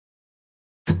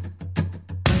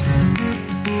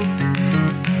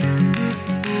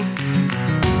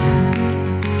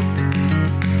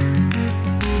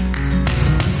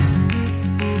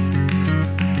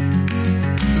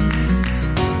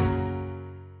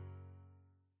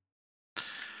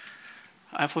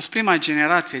A fost prima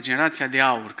generație, generația de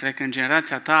aur. Cred că în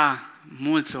generația ta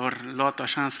mulți ori luat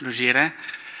așa în slujire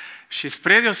și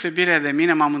spre deosebire de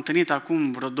mine m-am întâlnit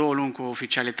acum vreo 2 luni cu o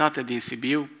oficialitate din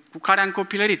Sibiu cu care am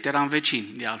copilărit, eram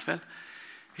vecini de altfel.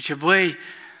 Zice, băi,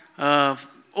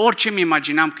 orice mi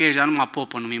imaginam că ești, dar numai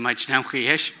popă nu mi imaginam că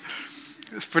ești.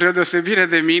 Spre deosebire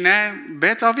de mine,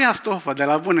 Beto avea stofă de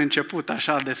la bun început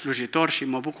așa de slujitor și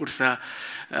mă bucur să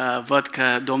văd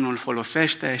că Domnul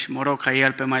folosește și mă rog ca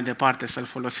El pe mai departe să-L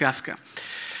folosească.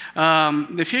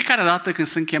 De fiecare dată când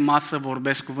sunt chemat să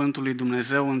vorbesc cuvântul lui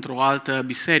Dumnezeu într-o altă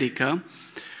biserică,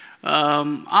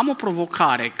 am o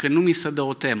provocare când nu mi se dă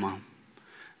o temă.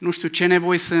 Nu știu ce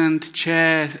nevoi sunt,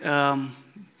 ce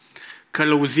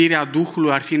călăuzirea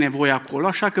Duhului ar fi nevoie acolo,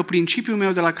 așa că principiul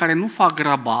meu de la care nu fac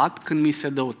rabat când mi se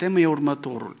dă o temă e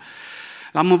următorul.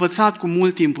 L-am învățat cu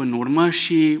mult timp în urmă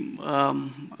și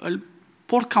îl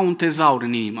port ca un tezaur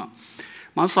în inimă.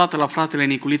 M-am dus la fratele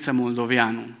Niculiță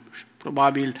Moldoveanu.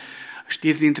 Probabil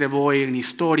știți dintre voi, în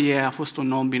istorie a fost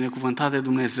un om binecuvântat de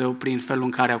Dumnezeu prin felul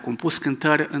în care a compus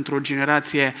cântări într-o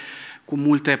generație cu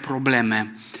multe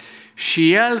probleme.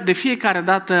 Și el de fiecare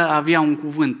dată avea un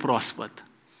cuvânt proaspăt.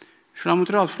 Și l-am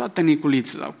întrebat, frate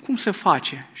Niculiță, cum se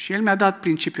face? Și el mi-a dat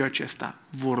principiul acesta.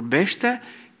 Vorbește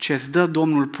ce-ți dă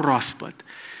Domnul proaspăt.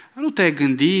 Nu te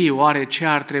gândi oare ce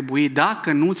ar trebui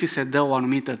dacă nu ți se dă o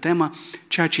anumită temă,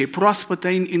 ceea ce e proaspătă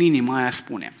în inimă, aia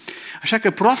spune. Așa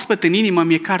că proaspăt în inimă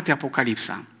mi-e cartea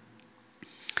Apocalipsa.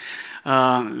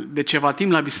 De ceva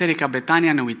timp la Biserica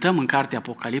Betania ne uităm în cartea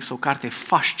Apocalipsa, o carte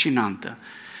fascinantă.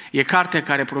 E cartea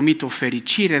care promite o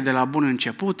fericire de la bun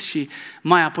început și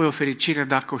mai apoi o fericire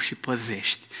dacă o și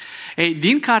păzești. Ei,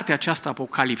 din cartea aceasta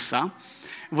Apocalipsa,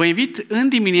 vă invit în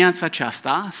dimineața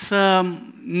aceasta să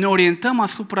ne orientăm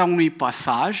asupra unui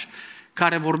pasaj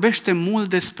care vorbește mult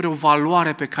despre o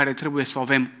valoare pe care trebuie să o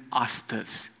avem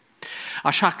astăzi.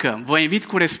 Așa că vă invit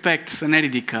cu respect să ne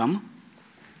ridicăm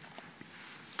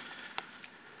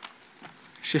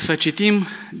și să citim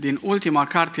din ultima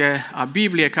carte a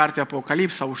Bibliei, cartea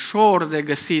Apocalipsa, ușor de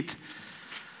găsit,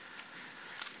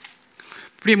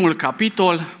 primul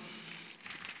capitol,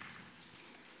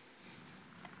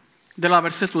 de la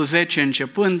versetul 10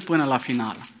 începând până la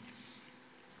final.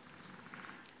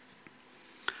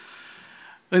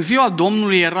 În ziua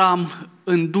Domnului eram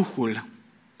în Duhul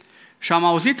și am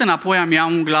auzit înapoi a mea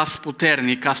un glas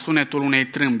puternic ca sunetul unei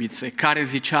trâmbițe, care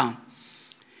zicea: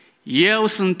 Eu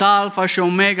sunt Alfa și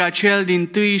Omega, cel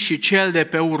dintâi și cel de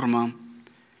pe urmă.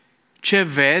 Ce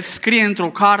vezi, scrie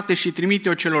într-o carte și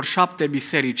trimite-o celor 7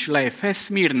 biserici, la Efes,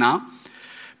 Smirna,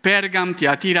 Pergam,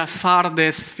 Tiatira,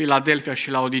 Sardes, Filadelfia și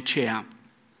Laodicea.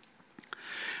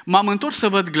 M-am întors să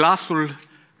văd glasul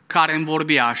care îmi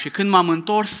vorbea și când m-am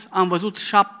întors am văzut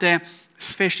 7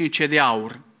 sfeșnice de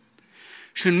aur.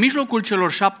 Și în mijlocul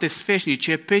celor 7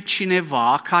 sfeșnice pe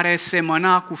cineva care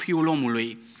semăna cu Fiul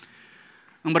omului,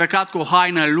 îmbrăcat cu o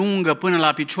haină lungă până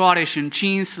la picioare și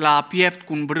încins la piept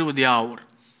cu un brâu de aur.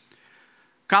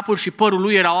 Capul și părul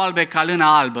lui erau albe ca lână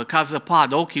albă, ca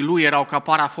zăpadă, ochii lui erau ca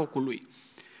para focului.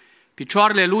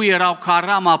 Picioarele lui erau ca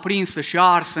ramă aprinsă și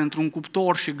arsă într-un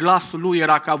cuptor și glasul lui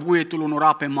era ca vuietul unor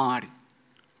ape mari.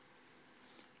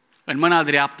 În mâna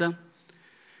dreaptă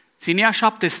ținea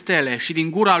 7 stele și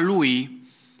din gura lui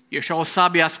ieșea o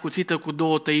sabie ascuțită cu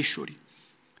 2 tăișuri.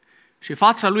 Și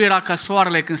fața lui era ca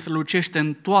soarele când se lucește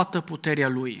în toată puterea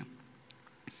lui.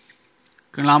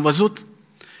 Când l-am văzut,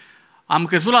 am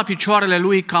căzut la picioarele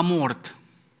lui ca mort.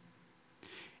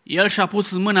 El și-a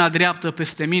pus mâna dreaptă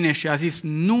peste mine și a zis: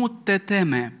 Nu te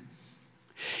teme,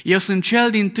 eu sunt cel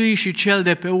dintâi și cel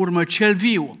de pe urmă, cel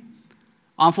viu.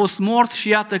 Am fost mort și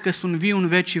iată că sunt viu în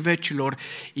vecii vecilor.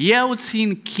 Eu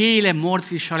țin cheile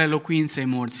morții și ale locuinței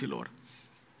morților.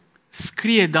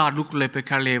 Scrie dar lucrurile pe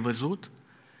care le-ai văzut,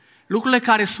 lucrurile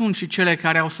care sunt și cele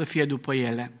care au să fie după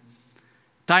ele.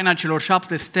 Taina celor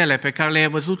 7 stele pe care le-ai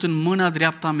văzut în mâna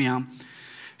dreapta mea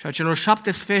și a celor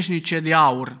 7 sfeșnice de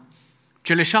aur.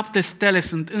 Cele 7 stele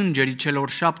sunt îngerii celor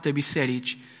 7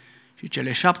 biserici și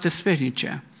cele 7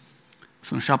 sfeșnice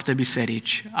sunt 7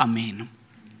 biserici. Amin.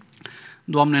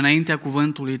 Doamne, înaintea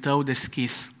cuvântului Tău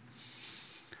deschis,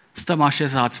 stăm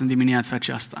așezați în dimineața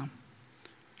aceasta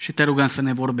și Te rugăm să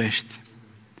ne vorbești.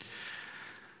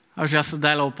 Aș vrea să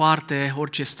dai la o parte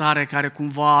orice stare care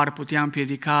cumva ar putea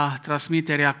împiedica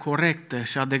transmiterea corectă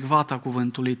și adecvată a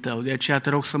cuvântului Tău. De aceea Te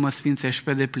rog să mă sfințești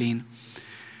pe deplin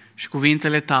și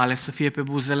cuvintele Tale să fie pe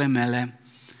buzele mele,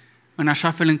 în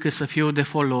așa fel încât să fiu de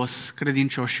folos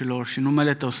credincioșilor și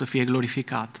numele Tău să fie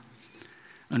glorificat.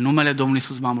 În numele Domnului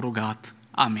Iisus m-am rugat.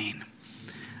 Amin.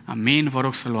 Amin. Vă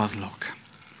rog să luați loc.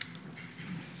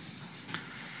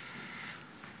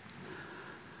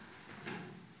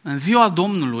 În ziua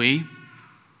Domnului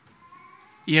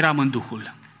eram în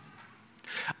Duhul.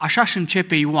 Așa și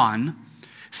începe Ioan,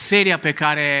 seria pe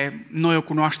care noi o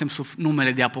cunoaștem sub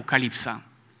numele de Apocalipsa.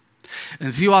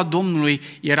 În ziua Domnului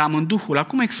eram în Duhul.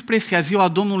 Acum expresia ziua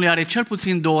Domnului are cel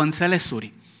puțin două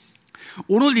înțelesuri.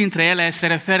 Unul dintre ele se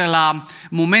referă la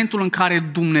momentul în care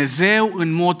Dumnezeu,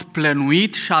 în mod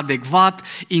plănuit și adecvat,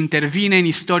 intervine în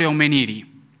istoria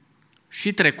omenirii.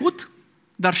 Și trecut,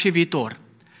 dar și viitor.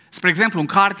 Spre exemplu, în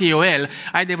cartea Ioel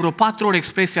ai de vreo 4 ori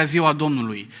expresia ziua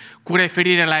Domnului, cu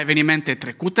referire la evenimente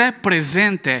trecute,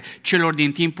 prezente celor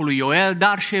din timpul lui Ioel,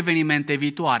 dar și evenimente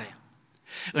viitoare.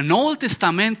 În Noul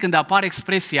Testament, când apare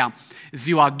expresia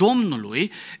ziua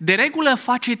Domnului, de regulă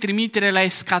face trimitere la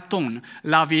escaton,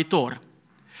 la viitor.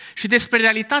 Și despre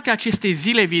realitatea acestei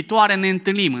zile viitoare ne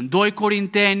întâlnim în 2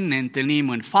 Corinteni, ne întâlnim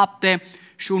în Fapte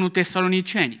și 1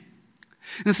 Tesaloniceni.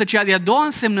 Însă cea de-a doua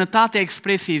însemnătate a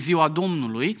expresiei ziua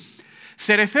Domnului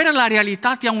se referă la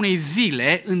realitatea unei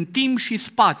zile în timp și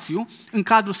spațiu în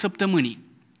cadrul săptămânii.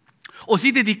 O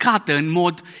zi dedicată în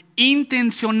mod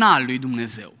intențional lui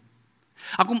Dumnezeu.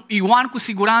 Acum, Ioan cu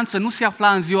siguranță nu se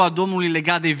afla în ziua Domnului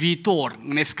legat de viitor,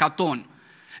 în escaton,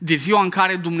 de ziua în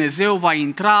care Dumnezeu va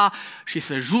intra și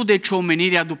să judece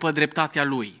omenirea după dreptatea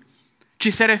Lui,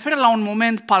 ci se referă la un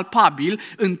moment palpabil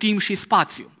în timp și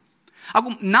spațiu.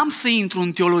 Acum, n-am să intru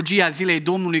în teologia zilei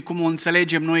Domnului cum o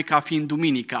înțelegem noi ca fiind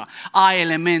duminica. Ai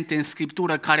elemente în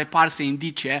Scriptură care par să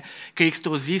indice că este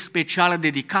o zi specială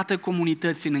dedicată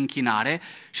comunității în închinare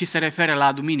și se referă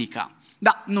la duminica.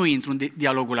 Da, nu intru în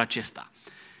dialogul acesta.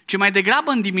 Ci mai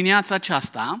degrabă în dimineața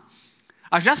aceasta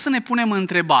aș vrea să ne punem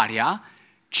întrebarea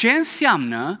ce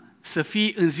înseamnă să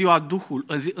fii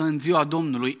în ziua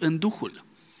Domnului în Duhul.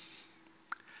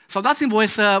 Sau dați-mi voie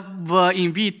să vă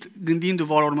invit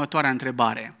gândindu-vă la următoarea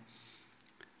întrebare.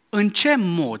 În ce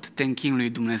mod te închini lui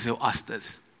Dumnezeu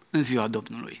astăzi, în ziua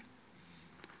Domnului?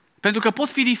 Pentru că pot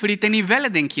fi diferite nivele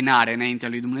de închinare înaintea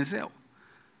lui Dumnezeu.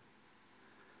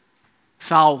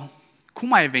 Sau,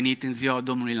 cum ai venit în ziua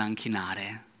Domnului la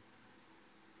închinare?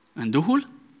 În Duhul?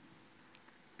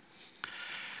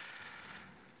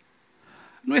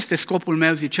 Nu este scopul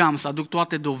meu, ziceam, să aduc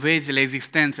toate dovezile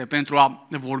existenței pentru a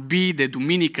vorbi de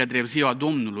duminică drept ziua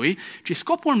Domnului, ci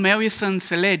scopul meu este să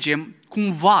înțelegem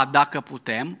cumva, dacă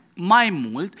putem, mai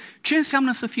mult ce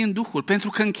înseamnă să fii în Duhul. Pentru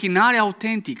că închinarea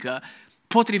autentică,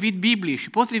 potrivit Bibliei și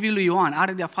potrivit lui Ioan,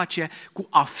 are de-a face cu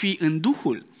a fi în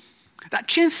Duhul. Dar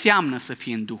ce înseamnă să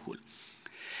fii în Duhul?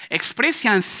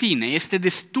 Expresia în sine este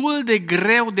destul de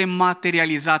greu de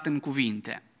materializat în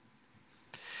cuvinte.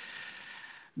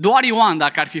 Doar Ioan,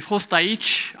 dacă ar fi fost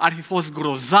aici, ar fi fost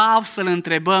grozav să-l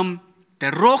întrebăm, te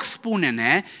rog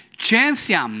spune-ne ce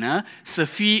înseamnă să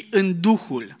fii în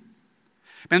Duhul.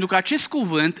 Pentru că acest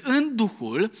cuvânt, în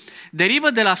Duhul, derivă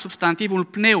de la substantivul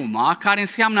pneuma, care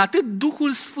înseamnă atât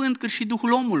Duhul Sfânt cât și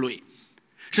Duhul omului.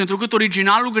 Și întrucât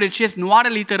originalul grecesc nu are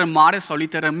literă mare sau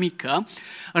literă mică,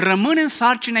 rămâne în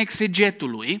sarcina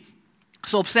exegetului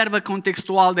să observă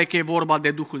contextual de că e vorba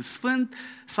de Duhul Sfânt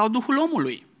sau Duhul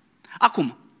omului.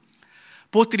 Acum,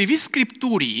 potrivit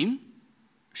Scripturii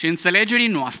și înțelegerii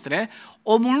noastre,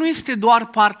 omul nu este doar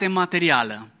parte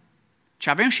materială, ci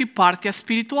avem și partea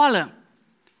spirituală.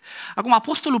 Acum,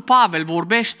 Apostolul Pavel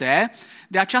vorbește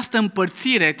de această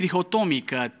împărțire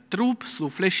trihotomică, trup,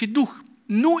 suflet și duh.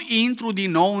 Nu intru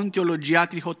din nou în teologia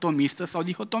trihotomistă sau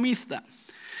dihotomistă,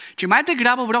 ci mai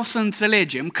degrabă vreau să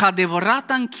înțelegem că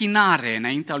adevărata închinare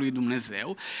înaintea lui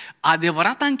Dumnezeu,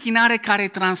 adevărata închinare care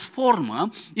transformă,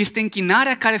 este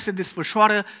închinarea care se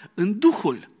desfășoară în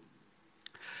Duhul.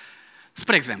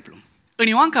 Spre exemplu, în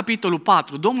Ioan capitolul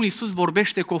 4, Domnul Iisus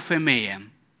vorbește cu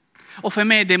o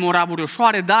femeie de moravuri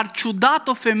ușoare, dar ciudat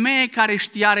o femeie care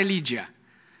știa religia.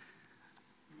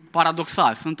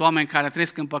 Paradoxal, sunt oameni care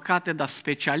trăiesc în păcate, dar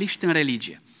specialiști în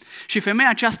religie. Și femeia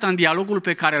aceasta, în dialogul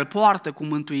pe care îl poartă cu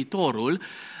Mântuitorul,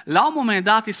 la un moment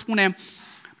dat îi spune,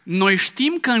 noi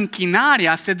știm că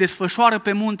închinarea se desfășoară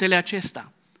pe muntele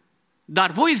acesta,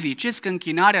 dar voi ziceți că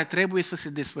închinarea trebuie să se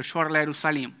desfășoare la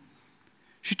Ierusalim.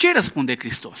 Și ce răspunde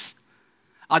Hristos?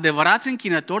 Adevărați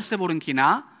închinători se vor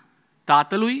închina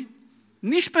Tatălui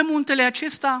nici pe muntele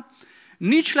acesta,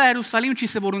 nici la Ierusalim, ci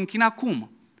se vor închina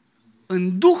cum?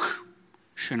 În Duh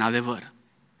și în adevăr.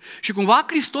 Și cumva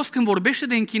Hristos, când vorbește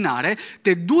de închinare,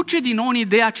 te duce din nou în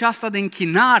ideea aceasta de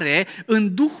închinare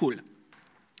în Duhul.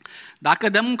 Dacă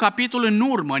dăm un capitol în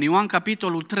urmă, în Ioan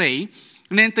capitolul 3,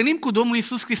 Ne întâlnim cu Domnul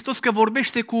Iisus Hristos că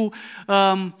vorbește cu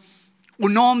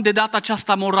un om de data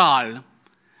aceasta moral.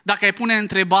 Dacă ai pune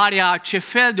întrebarea ce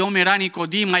fel de om era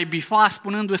Nicodim, ai bifa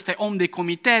spunându-i ăsta om de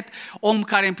comitet, om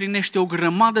care împlinește o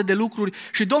grămadă de lucruri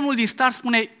și Domnul din start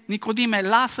spune, Nicodime,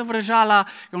 lasă vrăjala, că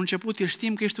la început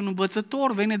știm că ești un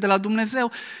învățător, vine de la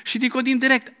Dumnezeu și Nicodim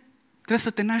direct, trebuie să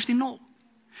te naști din nou.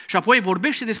 Și apoi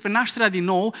vorbește despre nașterea din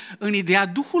nou în ideea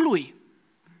Duhului.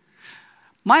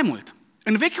 Mai mult,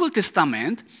 în Vechiul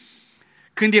Testament,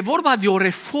 când e vorba de o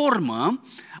reformă,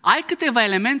 ai câteva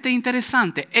elemente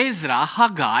interesante. Ezra,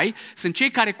 Hagai, sunt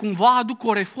cei care cumva aduc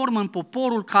o reformă în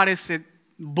poporul care se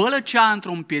bălăcea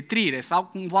într-o împietrire sau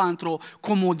cumva într-o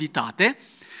comoditate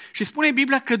și spune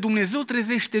Biblia că Dumnezeu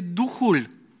trezește Duhul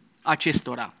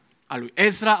acestora, a lui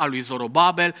Ezra, a lui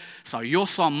Zorobabel sau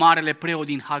Iosua, marele preot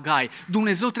din Hagai.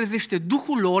 Dumnezeu trezește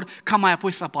Duhul lor ca mai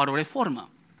apoi să apară o reformă.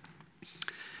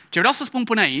 Ce vreau să spun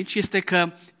până aici este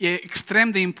că e extrem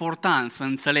de important să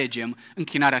înțelegem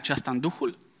închinarea aceasta în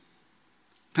Duhul.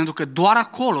 Pentru că doar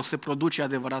acolo se produce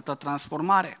adevărata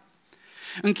transformare.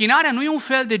 Închinarea nu e un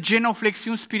fel de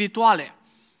genoflexiuni spirituale,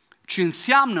 ci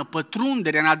înseamnă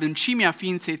pătrundere în adâncimea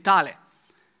ființei tale.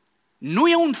 Nu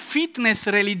e un fitness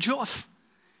religios,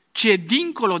 ci e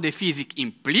dincolo de fizic.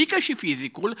 Implică și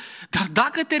fizicul, dar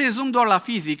dacă te rezumi doar la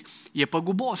fizic, e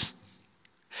păgubos.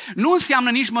 Nu înseamnă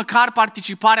nici măcar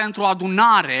participarea într-o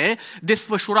adunare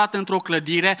desfășurată într-o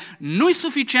clădire. Nu-i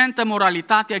suficientă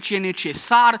moralitatea, ci e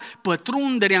necesar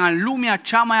pătrunderea în lumea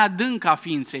cea mai adâncă a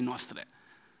ființei noastre.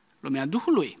 Lumea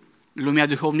Duhului, lumea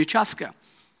duhovnicească.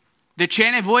 De ce e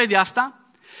nevoie de asta?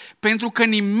 Pentru că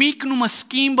nimic nu mă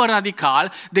schimbă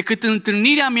radical decât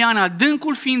întâlnirea mea în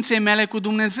adâncul ființei mele cu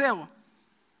Dumnezeu.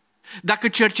 Dacă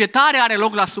cercetarea are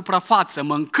loc la suprafață,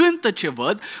 mă încântă ce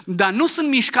văd, dar nu sunt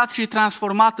mișcat și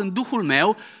transformat în Duhul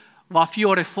meu, va fi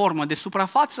o reformă de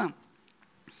suprafață.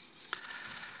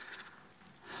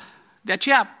 De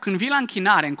aceea, când vii la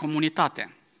închinare în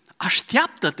comunitate,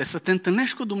 așteaptă-te să te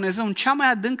întâlnești cu Dumnezeu în cea mai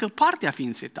adâncă parte a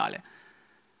ființei tale.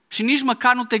 Și nici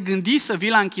măcar nu te gândi să vii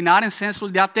la închinare în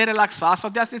sensul de a te relaxa sau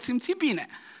de a te simți bine.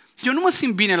 Eu nu mă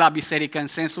simt bine la biserică în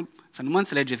sensul, să nu mă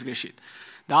înțelegeți greșit,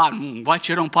 da, vai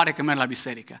ce rău îmi pare că merg la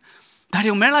biserică. Dar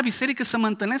eu merg la biserică să mă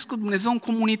întâlnesc cu Dumnezeu în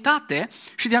comunitate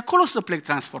și de acolo să plec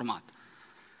transformat.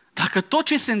 Dacă tot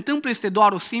ce se întâmplă este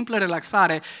doar o simplă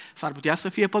relaxare, s-ar putea să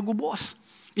fie păgubos.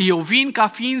 Eu vin ca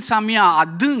ființa mea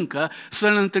adâncă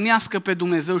să-L întâlnească pe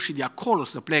Dumnezeu și de acolo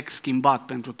să plec schimbat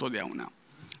pentru totdeauna.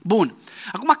 Bun,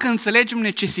 acum că înțelegem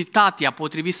necesitatea,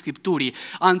 potrivit Scripturii,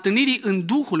 a întâlnirii în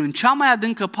Duhul, în cea mai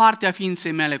adâncă parte a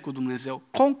ființei mele cu Dumnezeu,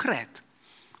 concret,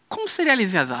 cum se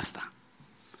realizează asta?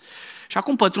 Și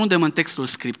acum pătrundem în textul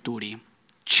Scripturii.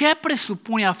 Ce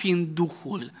presupune a fi în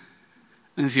Duhul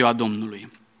în ziua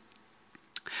Domnului?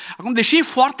 Acum, deși e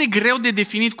foarte greu de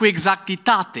definit cu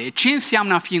exactitate ce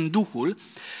înseamnă a fi în Duhul,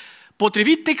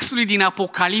 potrivit textului din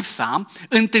Apocalipsa,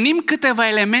 întâlnim câteva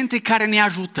elemente care ne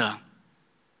ajută.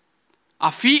 A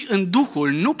fi în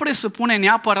Duhul nu presupune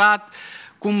neapărat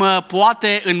cum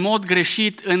poate în mod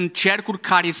greșit în cercuri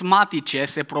carismatice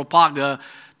se propagă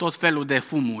tot felul de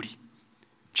fumuri,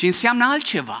 ci înseamnă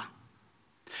altceva.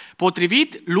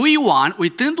 Potrivit lui Ioan,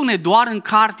 uitându-ne doar în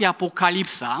cartea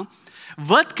Apocalipsa,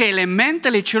 văd că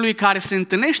elementele celui care se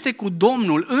întâlnește cu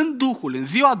Domnul în Duhul, în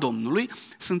ziua Domnului,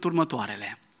 sunt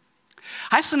următoarele.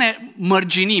 Hai să ne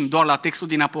mărginim doar la textul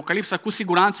din Apocalipsa, cu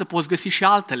siguranță poți găsi și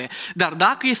altele, dar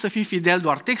dacă e să fii fidel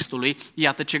doar textului,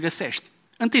 iată ce găsești.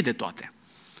 Întâi de toate,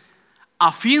 a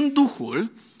fi în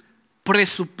Duhul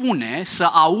presupune să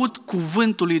aud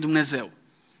cuvântul lui Dumnezeu.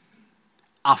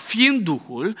 A fi în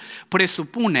Duhul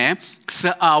presupune să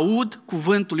aud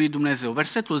cuvântul lui Dumnezeu.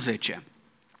 Versetul 10.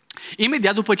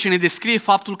 Imediat după ce ne descrie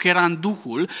faptul că era în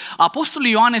Duhul, Apostolul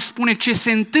Ioan spune ce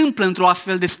se întâmplă într-o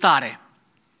astfel de stare.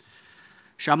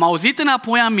 Și am auzit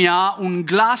înapoi a mea un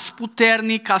glas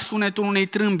puternic ca sunetul unei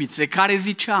trâmbițe, care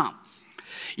zicea: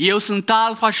 Eu sunt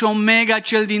Alfa și Omega,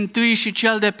 cel dintâi și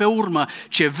cel de pe urmă.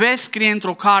 Ce vezi scrie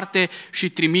într-o carte și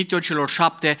trimite-o celor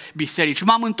 7 biserici.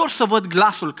 M-am întors să văd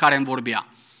glasul care îmi vorbea.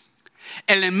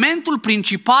 Elementul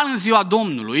principal în ziua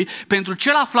Domnului pentru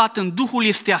cel aflat în Duhul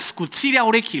este ascuțirea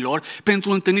urechilor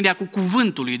pentru întâlnirea cu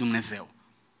cuvântul lui Dumnezeu.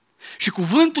 Și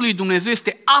cuvântul lui Dumnezeu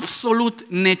este absolut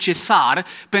necesar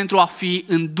pentru a fi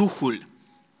în Duhul.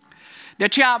 De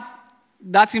aceea,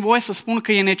 dați-mi voie să spun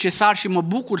că e necesar și mă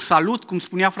bucur, salut, cum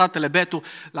spunea fratele Betu,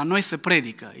 la noi se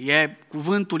predică.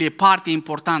 Cuvântul e parte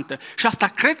importantă și asta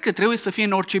cred că trebuie să fie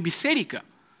în orice biserică.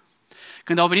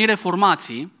 Când au venit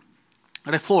reformații,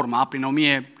 reforma prin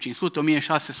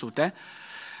 1500-1600,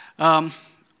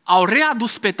 au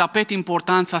readus pe tapet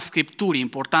importanța Scripturii,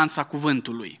 importanța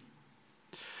cuvântului.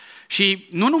 Și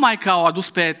nu numai că au adus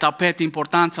pe tapet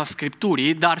importanța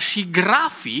Scripturii, dar și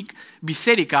grafic,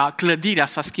 biserica, clădirea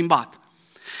s-a schimbat.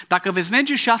 Dacă veți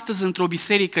merge și astăzi într-o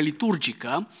biserică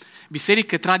liturgică,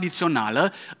 biserică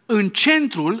tradițională, în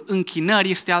centrul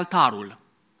închinării este altarul,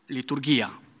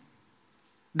 liturghia.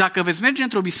 Dacă veți merge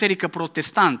într-o biserică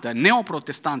protestantă,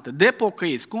 neoprotestantă, de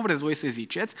pocăiți, cum vreți voi să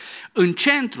ziceți, în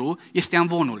centru este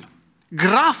amvonul.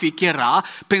 Grafic era,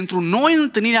 pentru noi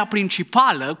întâlnirea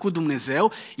principală cu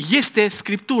Dumnezeu este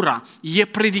Scriptura, e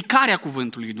predicarea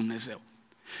cuvântului lui Dumnezeu.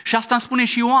 Și asta îmi spune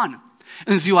și Ioan.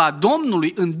 În ziua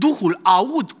Domnului, în Duhul,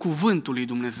 aud cuvântul lui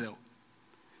Dumnezeu.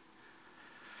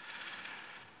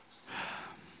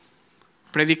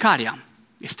 Predicarea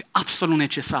este absolut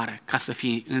necesară ca să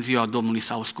fii în ziua Domnului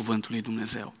să auzi cuvântul lui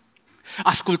Dumnezeu.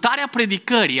 Ascultarea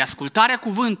predicării, ascultarea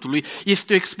cuvântului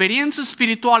este o experiență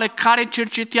spirituală care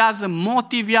cercetează,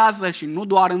 motivează și nu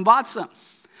doar învață.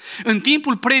 În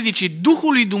timpul predicii,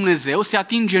 Duhul lui Dumnezeu se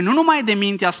atinge nu numai de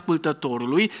mintea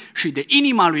ascultătorului și de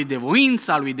inima lui, de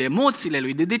voința lui, de emoțiile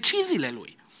lui, de deciziile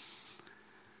lui.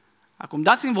 Acum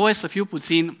dați-mi voie să fiu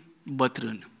puțin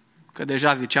bătrân, că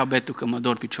deja zicea Betu că mă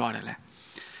dor picioarele.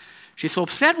 Și să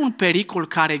observ un pericol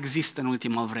care există în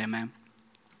ultima vreme,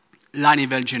 la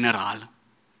nivel general,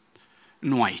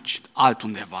 nu aici,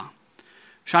 altundeva.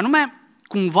 Și anume,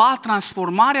 cumva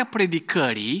transformarea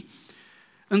predicării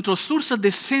într-o sursă de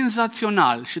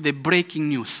senzațional și de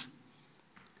breaking news.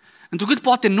 Întrucât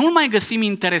poate nu-l mai găsim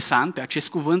interesant pe acest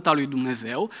cuvânt al lui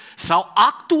Dumnezeu, sau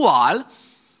actual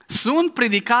sunt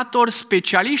predicatori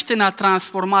specialiști în a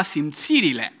transforma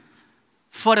simțirile,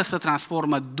 fără să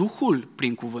transformă Duhul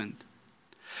prin cuvânt.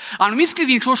 Anumiți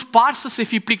credincioși par să se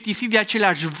fi plictisit de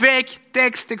aceleași vechi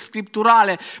texte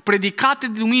scripturale predicate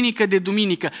de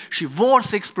duminică și vor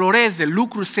să exploreze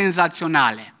lucruri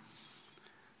senzaționale.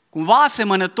 Cumva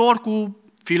asemănător cu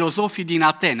filozofii din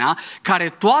Atena, care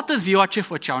toată ziua ce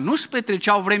făceau? Nu-și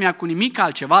petreceau vremea cu nimic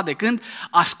altceva decât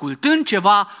ascultând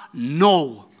ceva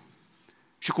nou.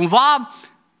 Și cumva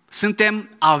suntem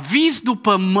avizi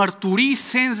după mărturii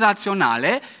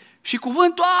senzaționale și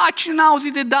cuvântul, cine n-a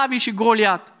auzit de David și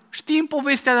Goliat? Știm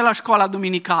povestea de la școala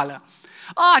duminicală.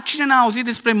 Cine n-a auzit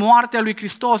despre moartea lui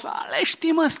Hristos? Le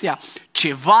știm astea.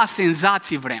 Ceva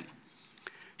senzații vrem.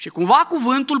 Și cumva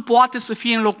cuvântul poate să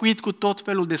fie înlocuit cu tot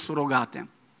felul de surogate.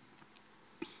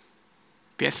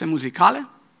 Piese muzicale,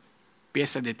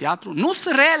 piese de teatru, nu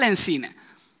sunt rele în sine,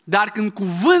 dar când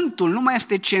cuvântul nu mai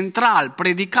este central,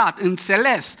 predicat,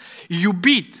 înțeles,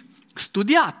 iubit,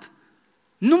 studiat,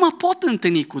 nu mă pot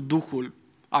întâlni cu Duhul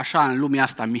așa în lumea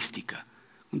asta mistică.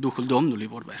 În Duhul Domnului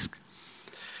vorbesc.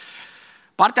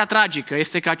 Partea tragică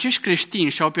este că acești creștini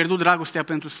și-au pierdut dragostea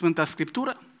pentru Sfânta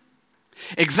Scriptură.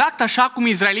 Exact așa cum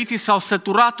izraeliții s-au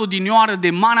săturat odinioară de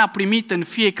mana primită în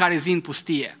fiecare zi în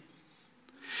pustie.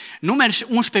 Numeri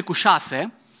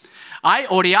 11:6 ai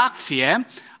o reacție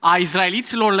a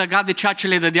izraeliților legat de ceea ce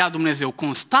le dădea Dumnezeu.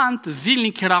 Constant,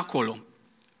 zilnic era acolo.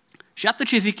 Și iată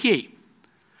ce zic ei.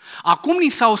 Acum ni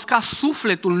s-a uscat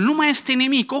sufletul, nu mai este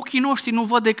nimic, ochii noștri nu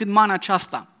văd decât mana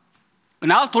aceasta. În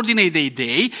altă ordine de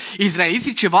idei,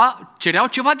 izraeliții cereau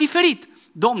ceva diferit.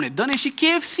 Dom'le, dă-ne și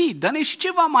KFC, dă-ne și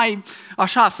ceva mai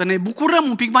așa, să ne bucurăm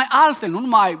un pic mai altfel, nu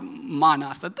numai mana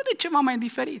asta, dă-ne ceva mai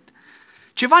diferit.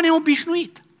 Ceva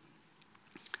neobișnuit.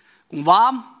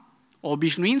 Cumva, o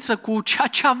obișnuință cu ceea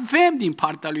ce avem din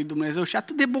partea lui Dumnezeu și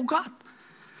atât de bogat.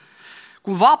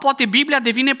 Cumva, poate Biblia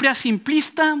devine prea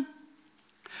simplistă,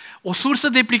 o sursă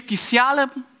de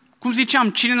plictiseală, cum ziceam,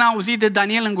 cine n-a auzit de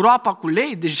Daniel în groapa cu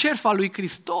lei, de jertfa lui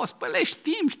Hristos? Păi le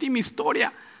știm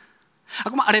istoria.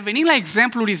 Acum, revenind la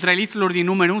exemplul izraeliților din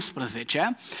Numeri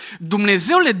 11,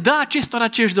 Dumnezeu le dă acestora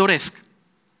ce își doresc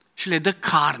și le dă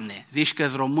carne. Zici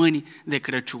că-s români de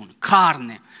Crăciun.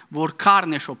 Carne. Vor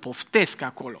carne și o poftesc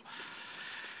acolo.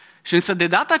 Și însă de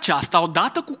data aceasta,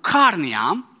 odată cu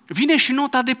carnea, vine și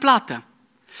nota de plată.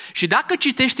 Și dacă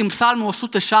citești în Psalmul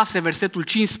 106, versetul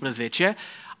 15,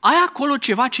 ai acolo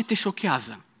ceva ce te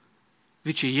șochează.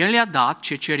 Zice, El le-a dat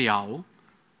ce cereau,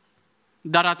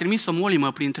 dar a trimis o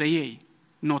molimă printre ei,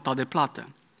 nota de plată.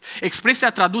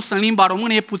 Expresia tradusă în limba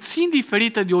română e puțin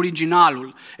diferită de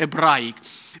originalul ebraic.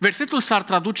 Versetul s-ar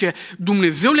traduce,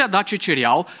 Dumnezeu le-a dat ce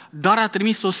cereau, dar a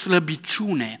trimis o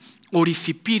slăbiciune, o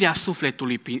risipire a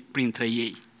sufletului printre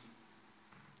ei.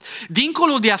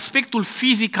 Dincolo de aspectul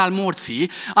fizic al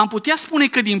morții, am putea spune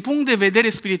că din punct de vedere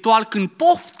spiritual, când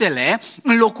poftele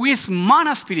înlocuiesc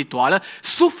mana spirituală,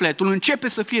 sufletul începe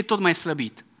să fie tot mai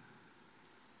slăbit.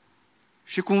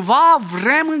 Și cumva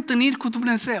vrem întâlniri cu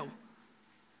Dumnezeu,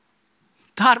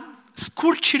 dar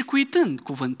scurt-circuitând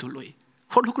cuvântul Lui.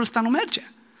 Ori lucrul ăsta nu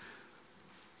merge.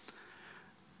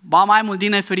 Ba mai mult, din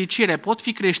nefericire, pot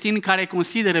fi creștini care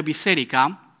consideră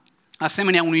biserica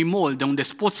asemenea unui mold de unde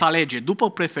îți poți alege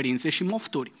după preferințe și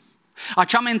mofturi.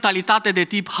 Acea mentalitate de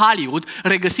tip Hollywood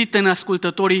regăsită în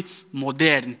ascultătorii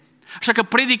moderni. Așa că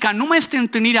predica nu mai este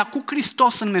întâlnirea cu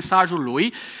Hristos în mesajul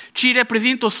lui, ci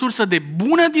reprezintă o sursă de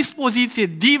bună dispoziție,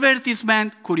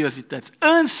 divertisment, curiozități.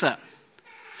 Însă,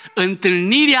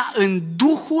 întâlnirea în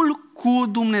Duhul cu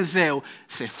Dumnezeu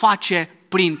se face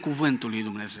prin cuvântul lui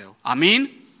Dumnezeu.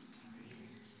 Amin?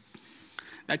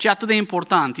 De aceea atât de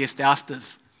important este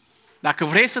astăzi. Dacă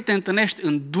vrei să te întâlnești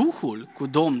în Duhul cu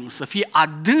Domnul, să fii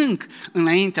adânc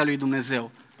înaintea lui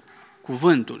Dumnezeu,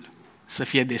 cuvântul să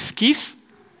fie deschis,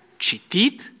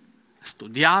 citit,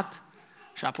 studiat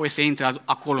și apoi să intre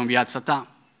acolo în viața ta.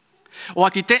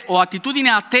 O atitudine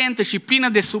atentă și plină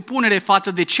de supunere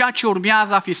față de ceea ce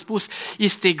urmează a fi spus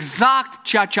este exact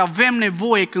ceea ce avem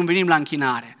nevoie când venim la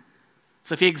închinare.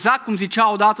 Să fie exact cum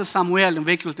zicea odată Samuel în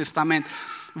Vechiul Testament: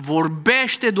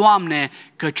 vorbește, Doamne,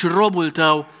 căci robul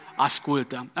tău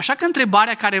ascultă. Așa că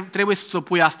întrebarea care trebuie să o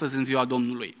pui astăzi în ziua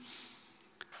Domnului: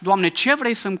 Doamne, ce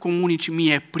vrei să-mi comunici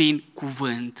mie prin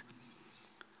cuvânt?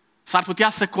 S-ar putea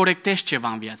să corectezi ceva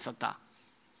în viața ta.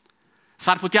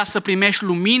 S-ar putea să primești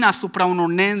lumină asupra unor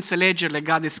neînțelegeri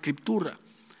legate de Scriptură.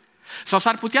 Sau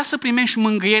s-ar putea să primești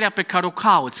mângâierea pe care o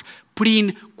cauți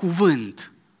prin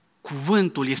cuvânt.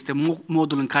 Cuvântul este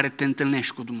modul în care te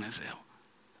întâlnești cu Dumnezeu.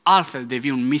 Altfel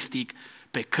devii un mistic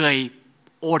pe căi,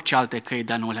 orice alte căi,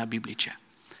 dar nu alea biblice.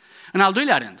 În al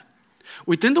doilea rând,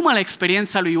 uitându-mă la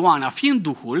experiența lui Ioan, a fi în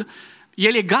Duhul,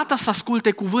 el e gata să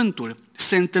asculte cuvântul,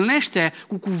 se întâlnește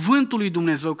cu cuvântul lui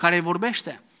Dumnezeu care îi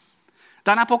vorbește.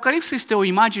 Dar în Apocalipsă este o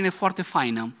imagine foarte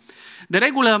faină. De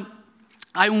regulă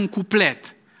ai un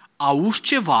cuplet, auzi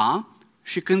ceva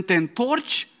și când te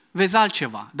întorci vezi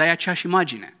altceva, dar e aceeași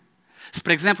imagine.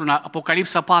 Spre exemplu, în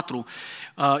Apocalipsa 4,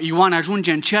 Ioan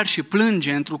ajunge în cer și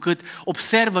plânge întrucât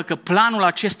observă că planul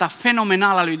acesta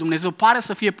fenomenal al lui Dumnezeu pare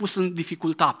să fie pus în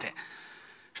dificultate.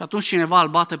 Și atunci cineva îl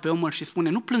bate pe umăr și spune: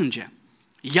 nu plânge,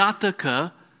 iată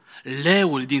că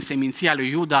leul din seminția lui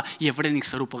Iuda e vrednic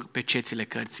să rupă pe cețile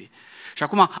cărții. Și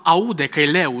acum aude că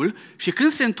e leul și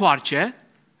când se întoarce,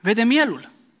 vede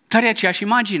mielul. Dar e aceeași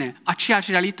imagine,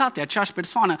 aceeași realitate, aceeași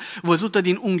persoană văzută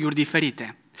din unghiuri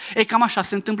diferite. Ei, cam așa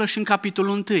se întâmplă și în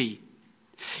capitolul 1.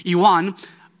 Ioan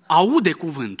aude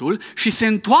cuvântul și se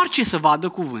întoarce să vadă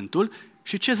cuvântul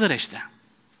și ce zărește?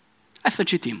 Hai să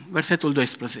citim, versetul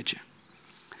 12.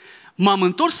 M-am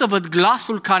întors să văd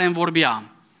glasul care îmi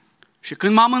vorbea și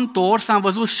când m-am întors am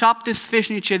văzut 7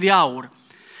 sfeșnice de aur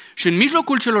și în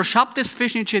mijlocul celor 7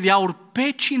 sfeșnice de aur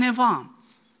pe cineva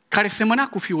care semăna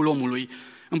cu Fiul omului,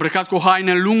 îmbrăcat cu o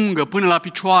haină lungă până la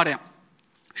picioare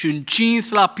și încins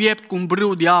la piept cu un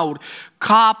brâu de aur.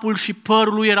 Capul și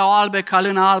părul lui erau albe ca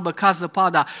lână albă, ca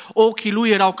zăpada. Ochii lui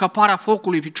erau ca para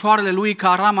focului, picioarele lui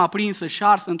ca rama aprinsă și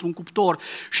arsă într-un cuptor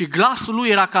și glasul lui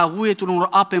era ca vuietul unor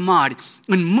ape mari.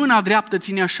 În mâna dreaptă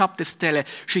ținea 7 stele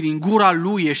și din gura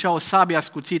lui ieșea o sabie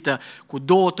ascuțită cu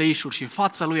 2 tăișuri și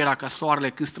fața lui era ca soarele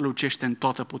când strălucește în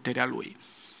toată puterea lui.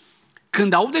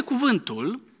 Când aude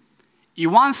cuvântul,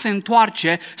 Ioan se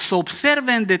întoarce să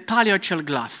observe în detaliu acel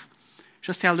glas. Și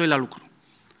ăsta e al doilea lucru.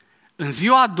 În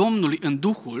ziua Domnului, în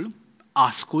Duhul,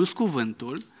 asculți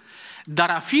cuvântul, dar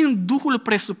a fi în Duhul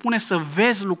presupune să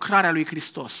vezi lucrarea lui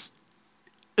Hristos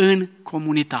în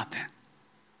comunitate.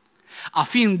 A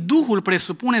fi în Duhul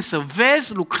presupune să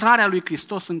vezi lucrarea lui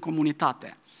Hristos în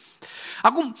comunitate.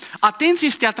 Acum, atenție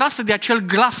este atrasă de acel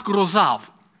glas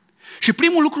grozav. Și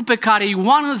primul lucru pe care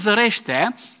Ioan îl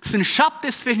zărește sunt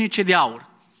 7 sfeșnice de aur.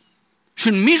 Și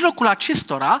în mijlocul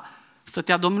acestora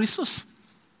stătea Domnul Iisus.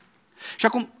 Și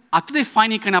acum, atât de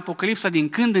fain e că în Apocalipsa, din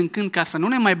când în când, ca să nu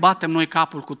ne mai batem noi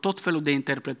capul cu tot felul de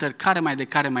interpretări,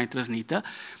 care mai trăznită,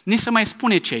 ni se mai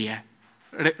spune ce e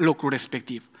lucrul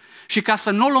respectiv. Și ca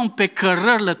să nu o luăm pe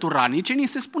cărări lăturanice, ni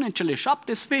se spune cele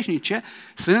 7 sfeșnice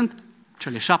sunt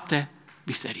cele 7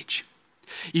 biserici.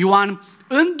 Ioan,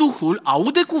 în Duhul,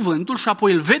 aude cuvântul și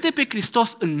apoi îl vede pe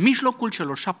Hristos în mijlocul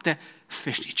celor 7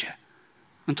 sfeșnice.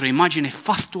 Într-o imagine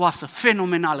fastuoasă,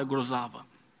 fenomenală, grozavă.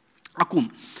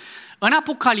 Acum, în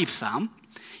Apocalipsa,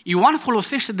 Ioan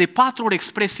folosește de 4 ori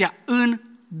expresia în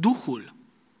Duhul.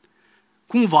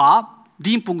 Cumva,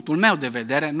 din punctul meu de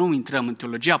vedere, nu intrăm în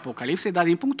teologia Apocalipsei, dar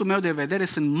din punctul meu de vedere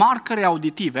sunt marcări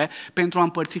auditive pentru a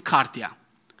împărți cartea.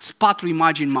 Sunt 4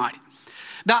 imagini mari.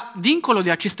 Dar, dincolo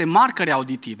de aceste marcări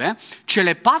auditive,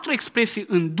 cele 4 expresii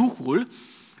în Duhul,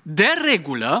 de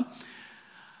regulă,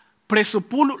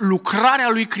 presupun lucrarea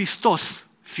lui Hristos,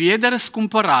 fie de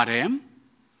răscumpărare,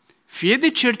 fie de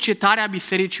cercetarea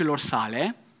bisericilor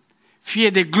sale, fie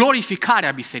de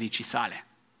glorificarea bisericii sale.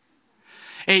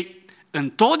 Ei,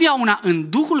 întotdeauna în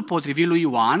Duhul potrivit lui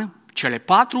Ioan, cele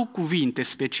 4 cuvinte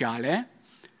speciale,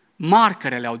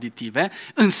 markerele auditive,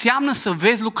 înseamnă să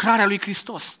vezi lucrarea lui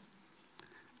Hristos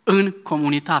în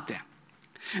comunitate.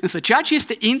 Însă ceea ce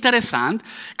este interesant,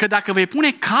 că dacă vei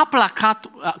pune cap la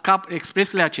cap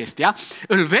expresiile acestea,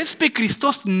 îl vezi pe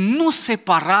Hristos nu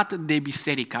separat de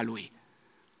biserica lui.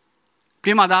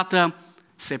 Prima dată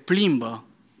se plimbă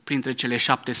printre cele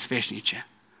 7 sfeșnice.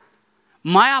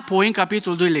 Mai apoi, în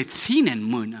capitolul 2, le ține în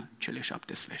mână cele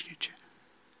 7 sfeșnice.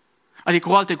 Adică,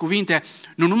 cu alte cuvinte,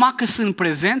 nu numai că sunt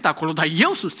prezent acolo, dar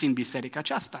eu susțin biserica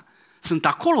aceasta. Sunt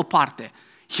acolo parte.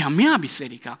 E a mea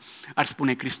biserica, ar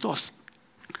spune Hristos.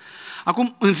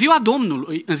 Acum, în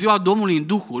ziua Domnului în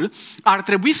Duhul, ar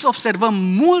trebui să observăm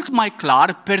mult mai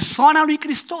clar persoana lui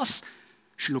Hristos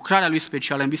și lucrarea lui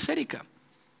specială în biserică.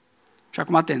 Și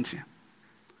acum, atenție.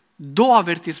 2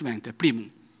 avertismente.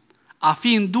 Primul, a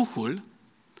fi în Duhul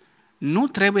nu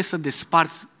trebuie să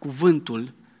desparți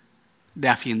cuvântul de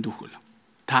a fi în Duhul.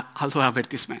 Dar al doilea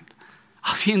avertisment.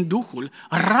 A fi în Duhul,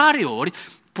 rare ori,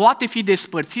 poate fi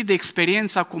despărțit de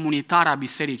experiența comunitară a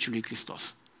Bisericii lui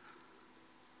Hristos.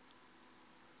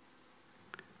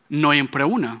 Noi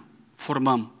împreună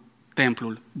formăm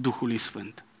templul Duhului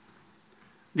Sfânt.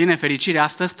 Din nefericire,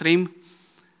 astăzi trăim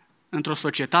într-o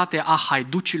societate a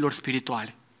haiducilor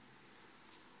spirituali,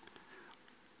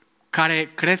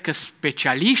 care cred că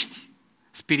specialiști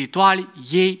spirituali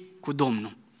ei cu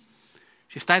Domnul.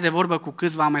 Și stai de vorbă cu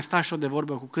câțiva, am mai stat și eu de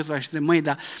vorbă cu câțiva și zic, măi,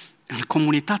 dar în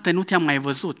comunitate nu te-am mai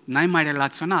văzut, n-ai mai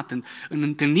relaționat în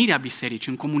întâlnirea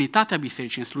bisericii, în comunitatea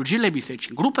bisericii, în slujirile bisericii,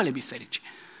 în grupele bisericii.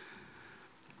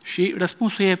 Și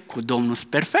răspunsul e, cu Domnul sunt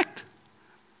perfect.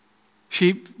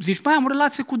 Și zici, măi, am o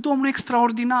relație cu Domnul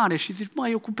extraordinare și zici,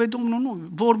 măi, eu cu pe Domnul nu,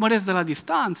 vă urmăresc de la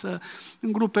distanță,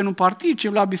 în grupe nu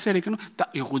particip, la biserică nu, dar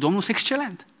eu cu Domnul sunt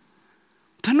excelent.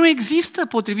 Dar nu există,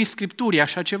 potrivit Scripturii,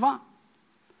 așa ceva.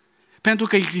 Pentru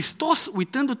că Hristos,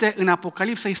 uitându-te în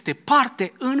Apocalipsa, este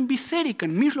parte în biserică,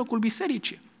 în mijlocul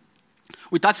bisericii.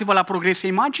 Uitați-vă la progresia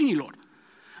imaginilor.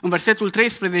 În versetul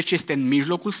 13 este în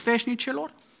mijlocul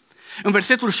sfeșnicelor. În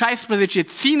versetul 16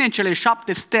 ține cele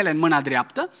 7 stele în mâna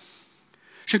dreaptă.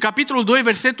 Și în capitolul 2,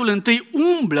 versetul 1,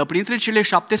 umblă printre cele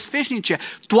 7 sfeșnice.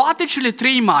 Toate cele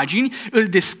 3 imagini îl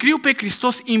descriu pe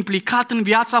Hristos implicat în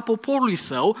viața poporului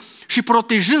său și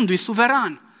protejându-i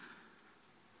suveran.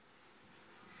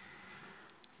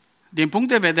 Din punct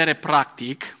de vedere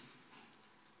practic,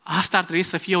 asta ar trebui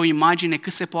să fie o imagine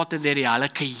cât se poate de reală,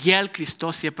 că El,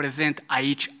 Hristos, e prezent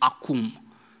aici, acum.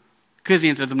 Câți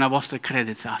dintre dumneavoastră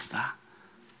credeți asta?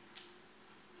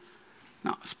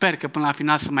 No, sper că până la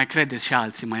final să mai credeți și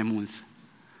alții mai mulți.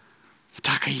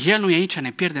 Dacă El nu e aici,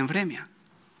 ne pierdem vremea.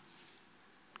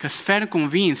 Că sunt ferm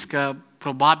convins că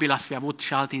probabil ați fi avut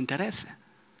și alte interese.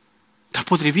 Dar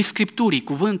potrivit Scripturii,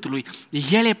 cuvântului,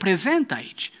 El e prezent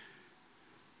aici.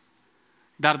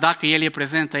 Dar dacă El e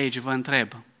prezent aici, vă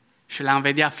întreb, și l-am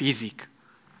vedea fizic,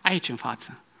 aici în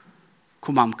față,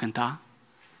 cum am cântat?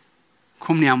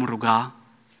 Cum ne-am rugat?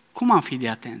 Cum am fi de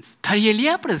atenți? Dar El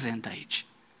e prezent aici.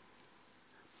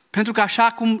 Pentru că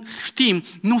așa cum știm,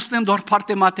 nu suntem doar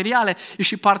parte materială, e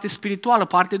și parte spirituală,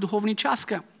 parte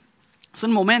duhovnicească.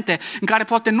 Sunt momente în care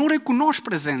poate nu recunoști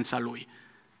prezența Lui,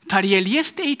 dar El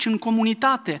este aici în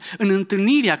comunitate, în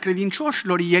întâlnirea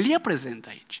credincioșilor, El e prezent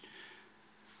aici.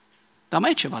 Dar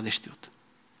mai e ceva de știut.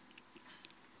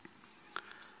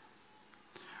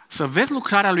 Să vezi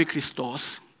lucrarea lui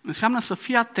Hristos înseamnă să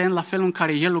fii atent la felul în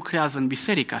care El lucrează în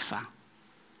biserica sa.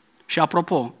 Și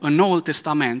apropo, în Noul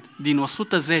Testament, din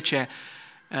 110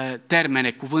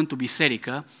 termene, cuvântul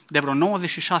biserică, de vreo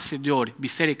 96 de ori,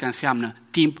 biserică înseamnă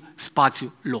timp,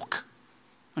 spațiu, loc.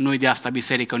 Nu-i de asta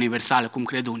biserica universală, cum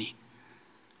cred unii.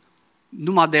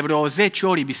 Numai de vreo 10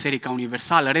 ori biserica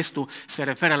universală, restul se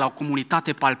referă la o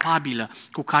comunitate palpabilă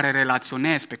cu care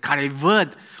relaționez, pe care îi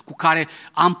văd, cu care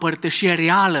am părtășie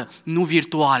reală, nu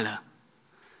virtuală.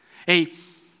 Ei,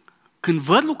 când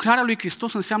văd lucrarea lui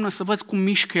Hristos, înseamnă să văd cum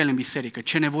mișcă El în biserică,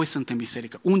 ce nevoi sunt în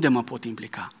biserică, unde mă pot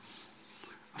implica.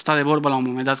 Am stat de vorbă la un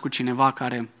moment dat cu cineva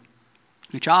care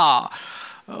zicea,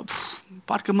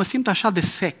 parcă mă simt așa de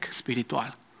sec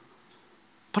spiritual.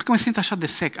 Parcă mă simt așa de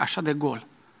sec, așa de gol.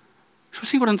 Și o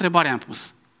singură întrebare am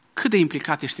pus. Cât de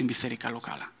implicat ești în biserica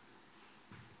locală?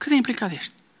 Cât de implicat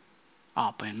ești?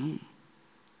 Păi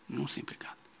nu sunt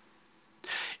implicat.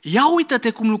 Ia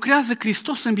uită-te cum lucrează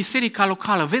Hristos în biserica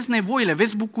locală. Vezi nevoile,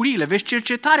 vezi bucuriile, vezi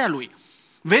cercetarea Lui.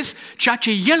 Vezi ceea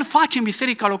ce El face în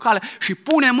biserica locală și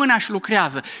pune mâna și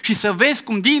lucrează. Și să vezi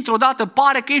cum dintr-o dată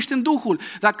pare că ești în Duhul.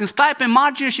 Dar când stai pe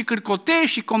margine și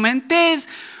cârcotești și comentezi,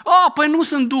 păi nu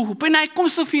sunt Duhul. Păi n-ai cum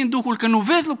să fii în Duhul, că nu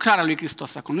vezi lucrarea lui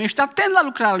Hristos acolo. Nu ești atent la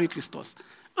lucrarea lui Hristos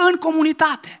în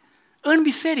comunitate, în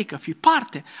biserică, fii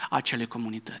parte a acelei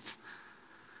comunități.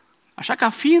 Așa că a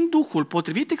fi în Duhul,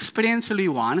 potrivit experienței lui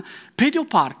Ioan, pe de o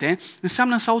parte,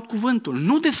 înseamnă să aud cuvântul.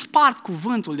 Nu despart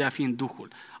cuvântul de a fi în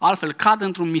Duhul. Altfel cad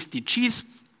într-un misticism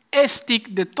estic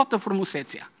de toată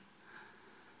frumusețea.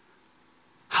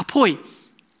 Apoi,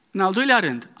 în al doilea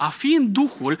rând, a fi în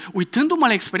Duhul, uitându-mă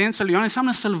la experiența lui Ioan,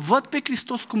 înseamnă să-L văd pe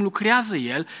Hristos cum lucrează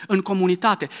El în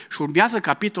comunitate. Și urmează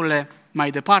capitolele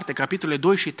mai departe, capitolele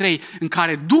 2 și 3, în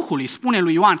care Duhul îi spune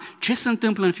lui Ioan ce se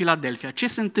întâmplă în Filadelfia, ce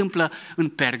se întâmplă în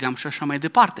Pergam și așa mai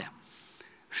departe.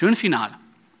 Și în final,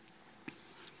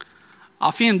 a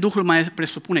fi în Duhul mai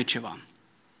presupune ceva.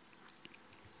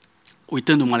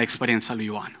 Uitându-mă la experiența lui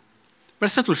Ioan.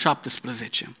 Versetul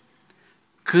 17.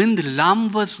 Când l-am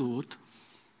văzut,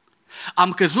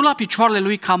 am căzut la picioarele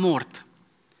lui ca mort.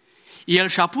 El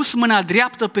și-a pus mâna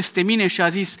dreaptă peste mine și a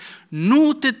zis,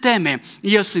 nu te teme,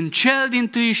 eu sunt cel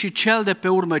dintâi și cel de pe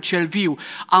urmă, cel viu.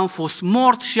 Am fost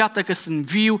mort și iată că sunt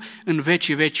viu în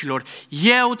vecii vecilor.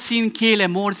 Eu țin cheile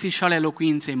morții și ale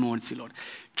locuinței morților.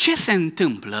 Ce se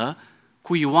întâmplă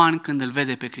cu Ioan când îl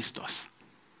vede pe Hristos?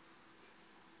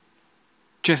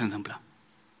 Ce se întâmplă?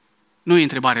 Nu e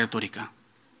întrebare retorică.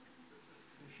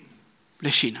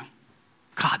 Leșină.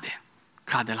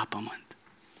 Cade la pământ.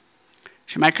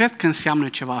 Și mai cred că înseamnă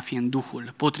ceva a fi în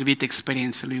Duhul, potrivit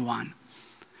experienței lui Ioan.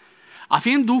 A fi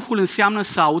în Duhul înseamnă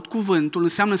să aud cuvântul,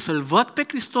 înseamnă să-L văd pe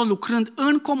Hristos lucrând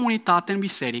în comunitate, în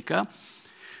biserică,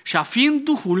 și a fi în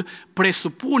Duhul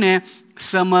presupune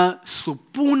să mă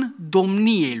supun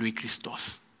domniei lui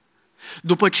Hristos.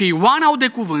 După ce Ioan aude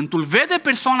cuvântul, vede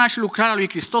persoana și lucrarea lui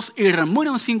Hristos, îi rămâne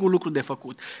un singur lucru de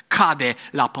făcut. Cade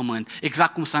la pământ.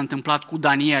 Exact cum s-a întâmplat cu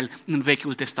Daniel în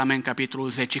Vechiul Testament, capitolul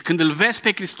 10. Când îl vezi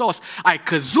pe Hristos, ai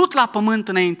căzut la pământ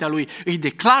înaintea lui, îi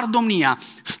declar domnia,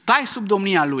 stai sub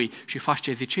domnia lui și faci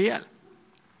ce zice el.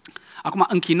 Acum,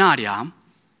 închinarea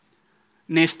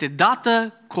ne este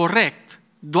dată corect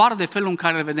doar de felul în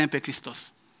care îl vedem pe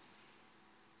Hristos.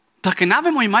 Dacă nu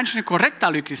avem o imagine corectă a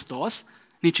lui Hristos,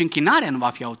 nici închinarea nu va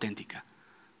fi autentică.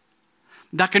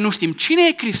 Dacă nu știm cine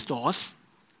e Hristos,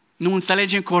 nu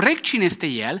înțelegem corect cine este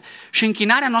El și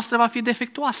închinarea noastră va fi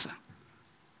defectuoasă.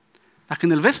 Dar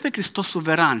când îl vezi pe Hristos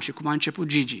suveran și cum a început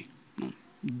Gigi,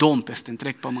 Domn peste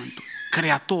întreg pământul,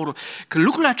 Creatorul, când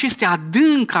lucrurile acestea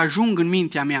adânc ajung în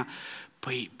mintea mea,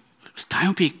 păi stai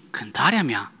un pic, cântarea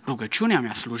mea, rugăciunea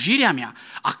mea, slujirea mea,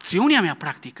 acțiunea mea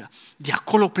practică, de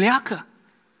acolo pleacă,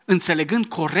 înțelegând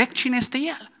corect cine este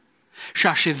El. Și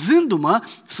așezându-mă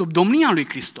sub domnia lui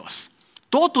Hristos.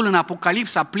 Totul în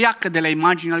Apocalipsa pleacă de la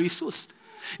imaginea lui Iisus.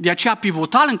 De aceea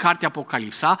pivotal în cartea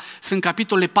Apocalipsa sunt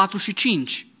capitolele 4 și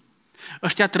 5.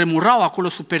 Ăștia tremurau acolo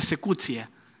sub persecuție.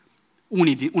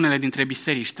 Unele dintre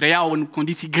biserici trăiau în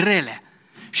condiții grele.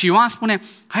 Și Ioan spune,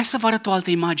 hai să vă arăt o altă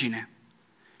imagine.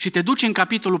 Și te duce în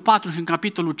capitolul 4 și în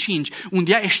capitolul 5,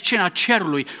 unde e scena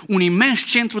cerului, un imens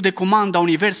centru de comandă a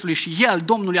universului și El,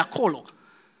 Domnul, e acolo.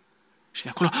 Și de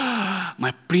acolo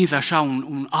mai prins așa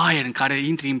un aer în care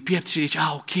intri în piept și zici,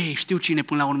 ok, știu cine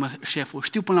până la urmă șeful,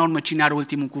 știu până la urmă cine are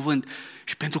ultimul cuvânt.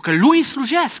 Și pentru că lui îi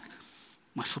slujesc,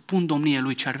 mă supun domnie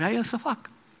lui ce ar vrea el să fac.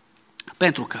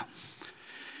 Pentru că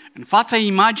în fața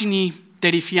imaginii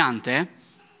terifiante,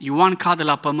 Ioan cade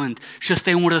la pământ și ăsta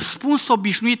e un răspuns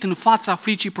obișnuit în fața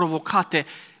fricii provocate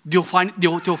de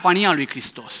o teofania lui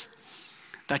Hristos.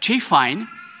 Dar ce-i fain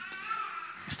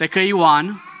este că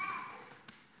Ioan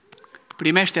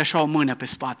primește așa o mână pe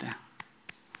spate.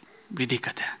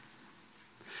 Ridică-te.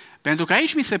 Pentru că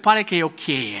aici mi se pare că e o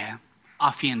cheie a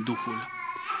fi în Duhul.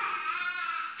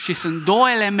 Și sunt două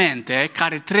elemente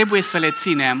care trebuie să le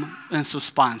ținem în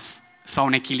suspans sau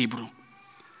în echilibru.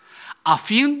 A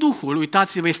fi în Duhul,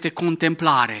 uitați-vă, este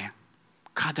contemplare.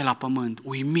 Cade la pământ,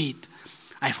 uimit.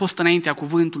 Ai fost înaintea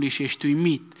cuvântului și ești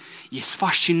uimit. Ești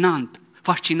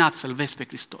fascinat să-L vezi pe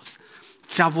Hristos.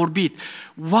 Ți-a vorbit,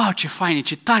 wow, ce fain e,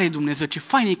 ce tare e Dumnezeu, ce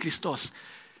fain e Hristos,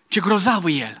 ce grozav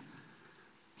e El.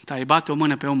 Dar îi bate o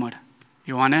mână pe umăr.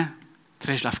 Ioane,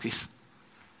 treci la scris.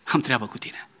 Am treabă cu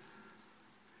tine.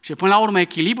 Și până la urmă,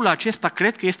 echilibrul acesta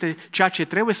cred că este ceea ce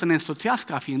trebuie să ne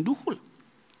însoțească a fi în Duhul.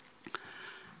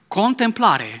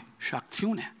 Contemplare și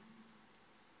acțiune.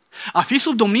 A fi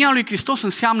sub domnia lui Hristos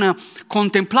înseamnă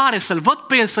contemplare, să-L văd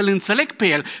pe El, să-L înțeleg pe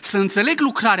El, să înțeleg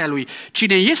lucrarea Lui,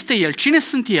 cine este El, cine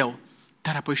sunt eu,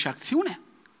 dar apoi și acțiune.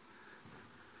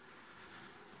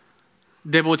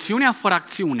 Devoțiunea fără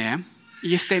acțiune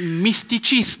este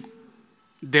misticism.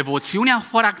 Devoțiunea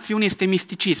fără acțiune este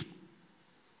misticism.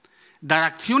 Dar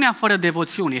acțiunea fără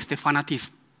devoțiune este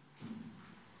fanatism.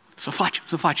 Să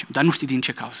facem, dar nu știi din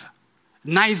ce cauză.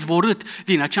 N-ai zborât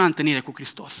din acea întâlnire cu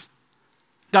Hristos.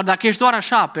 Dar dacă ești doar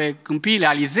așa, pe câmpiile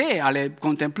alizee, ale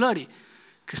contemplării,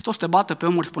 Hristos te bată pe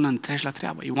umăr spunând, treci la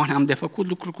treabă, Ioan, am de făcut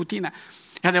lucruri cu tine.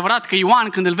 E adevărat că Ioan,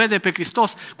 când îl vede pe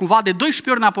Hristos, cumva de 12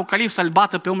 ori în Apocalipsa îl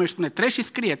bată pe umăr și spune, treci și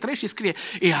scrie, treci și scrie.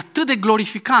 E atât de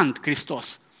glorificant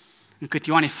Hristos, încât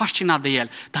Ioan e fascinat de el,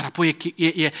 dar apoi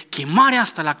e chemarea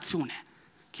asta la acțiune.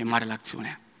 Chemarea la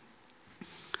acțiune.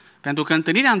 Pentru că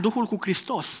întâlnirea în Duhul cu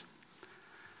Hristos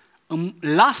îmi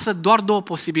lasă doar două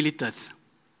posibilități.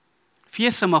 Fie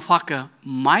să mă facă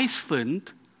mai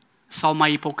sfânt sau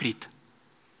mai ipocrit.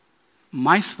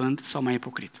 Mai sfânt sau mai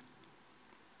ipocrit.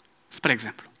 Spre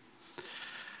exemplu,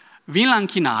 vin la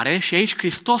închinare și aici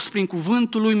Hristos, prin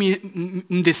cuvântul Lui,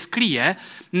 îmi descrie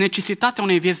necesitatea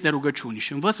unei vieți de rugăciuni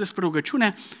și învăț despre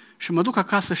rugăciune și mă duc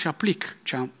acasă și aplic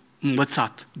ce am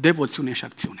învățat, devoțiune și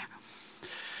acțiune.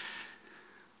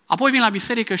 Apoi vin la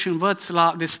biserică și învăț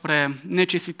despre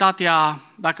necesitatea,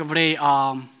 dacă vrei,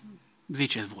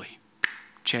 ziceți voi,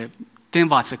 ce te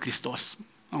învață Hristos,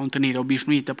 o întâlnire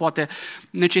obișnuită, poate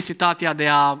necesitatea de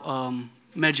a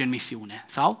merge în misiune,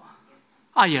 sau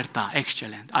a ierta,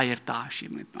 excelent, a ierta și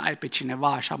ai pe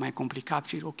cineva așa mai complicat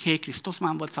și ok, Hristos m-a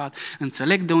învățat,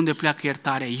 înțeleg de unde pleacă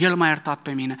iertarea, El m-a iertat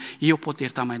pe mine, eu pot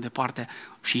ierta mai departe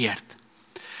și iert.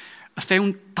 Asta e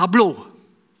un tablou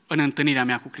în întâlnirea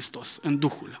mea cu Hristos, în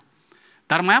Duhul.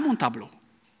 Dar mai am un tablou.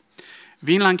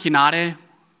 Vin la închinare,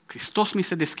 Hristos mi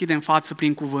se deschide în față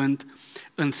prin cuvânt,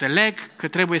 înțeleg că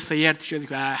trebuie să iert și eu zic,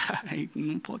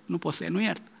 nu pot să nu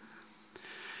iert.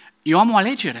 Eu am o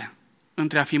alegere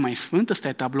între a fi mai sfânt, ăsta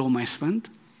e tablou mai sfânt,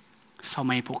 sau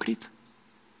mai ipocrit.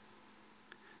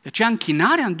 De aceea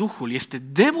închinarea în Duhul este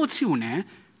devoțiune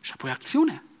și apoi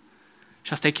acțiune.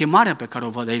 Și asta e chemarea pe care o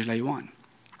văd aici la Ioan.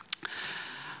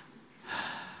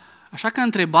 Așa că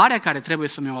întrebarea care trebuie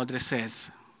să mi-o adresez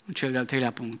în cel de-al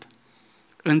treilea punct,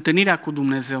 întâlnirea cu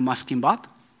Dumnezeu m-a schimbat?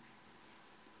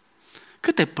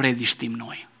 Câte predici știm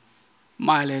noi?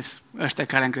 Mai ales ăștia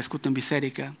care am crescut în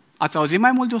biserică. Ați auzit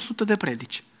mai mult de 100 de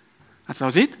predici? Ați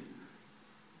auzit?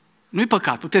 Nu-i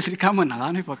păcat, puteți ridica mâna,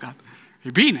 da? Nu-i păcat. E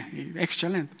bine, e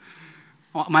excelent.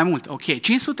 Mai mult, ok.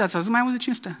 500, ați auzit mai mult de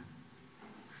 500?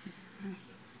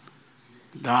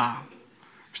 Da.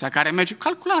 Ăștia care merg,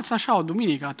 calculați așa o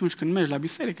duminică atunci când mergi la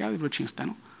biserică, ai vreo 500,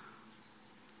 nu?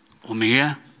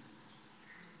 1000?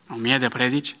 1000 de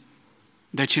predici?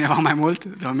 De cineva mai mult?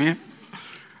 De 1000?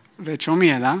 Deci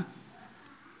 1000, da?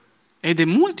 Ei, de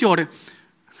multe ori,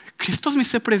 Hristos mi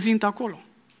se prezintă acolo.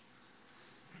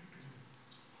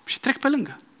 Și trec pe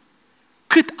lângă.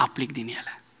 Cât aplic din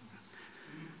ele?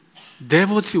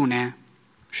 Devoțiune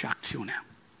și acțiune.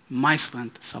 Mai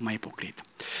sfânt sau mai ipocrit.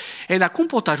 Ei, dar cum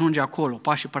pot ajunge acolo,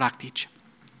 pașii practici?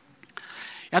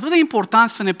 E atât de important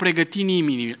să ne pregătim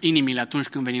inimile atunci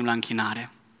când venim la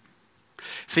închinare.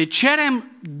 Să-i cerem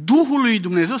Duhul lui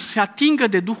Dumnezeu să se atingă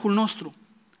de Duhul nostru.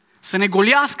 Să ne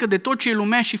golească de tot ce e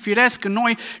lumea și firesc în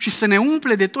noi și să ne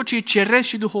umple de tot ce e ceresc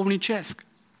și duhovnicesc.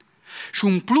 Și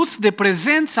umpluți de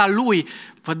prezența Lui,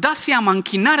 vă dați seama,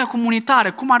 închinarea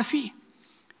comunitară, cum ar fi?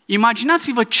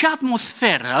 Imaginați-vă ce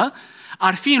atmosferă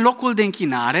ar fi în locul de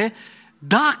închinare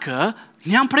dacă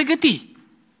ne-am pregătit.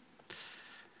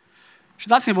 Și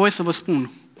dați-mi voie să vă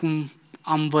spun cum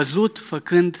am văzut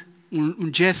făcând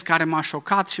un gest care m-a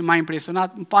șocat și m-a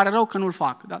impresionat. Îmi pare rău că nu-l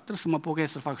fac, dar trebuie să mă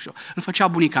pocăiesc să-l fac și eu. Îl făcea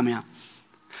bunica mea.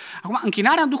 Acum,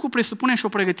 închinarea în Duhul presupune și o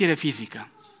pregătire fizică.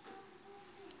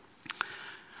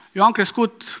 Eu am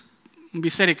crescut în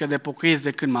biserică de pocăiți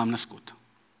de când m-am născut.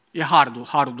 E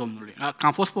harul Domnului. Că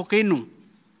am fost pocăit, nu.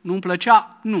 Nu-mi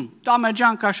plăcea? Nu. Dar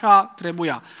mergeam că așa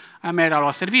trebuia. Aia mea era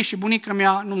la serviciu și bunica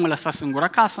mea nu mă lăsa singur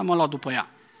acasă, mă lua după ea.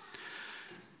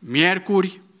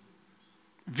 Miercuri,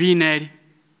 vineri,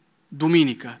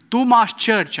 duminică. Tu m-aș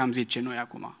church, am zice noi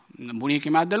acum. Bunica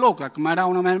mea deloc, dacă mai era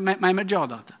una, mai mergea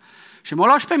odată. Și mă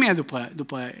lua și pe mine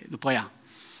după ea.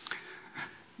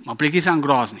 Mă plictiseam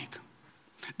groaznic.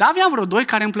 Dar aveam vreo doi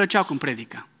care îmi plăceau când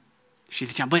predică. Și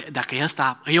ziceam, băi, dacă e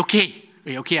ăsta,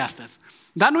 e ok astăzi.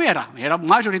 Dar nu era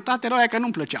majoritatea erau aia că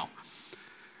nu-mi plăceau.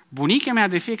 Bunica mea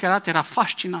de fiecare dată era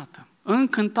fascinată,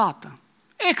 încântată,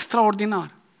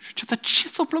 extraordinar. Și zicea, ce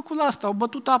s-a plăcut la asta? Au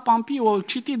bătut apa în piu, au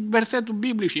citit versetul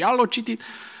Bibliei și ea l-a citit.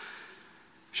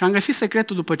 Și am găsit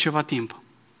secretul după ceva timp.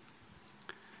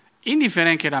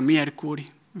 Indiferent că era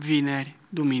miercuri, vineri,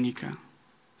 duminică,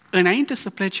 înainte să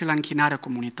plece la închinarea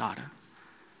comunitară,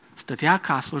 stătea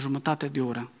acasă o jumătate de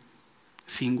oră,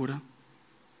 singură,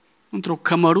 într-o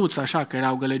cămăruță așa, că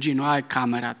erau gălăgii, nu ai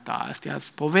camera ta, astea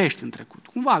povești în trecut.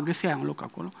 Cumva găsea un loc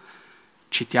acolo,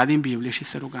 citea din Biblie și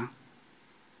se ruga.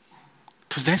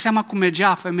 Tu îți dai seama cum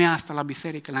mergea femeia asta la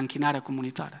biserică, la închinarea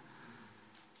comunitară?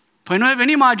 Păi noi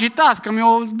venim agitați, că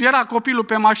era copilul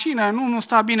pe mașină, nu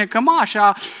sta bine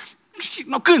cămașa, Și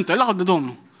nu cântă, laudă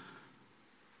Domnul.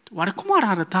 Oare cum ar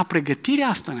arăta pregătirea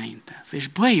asta înainte? Să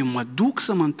zici, băi, eu mă duc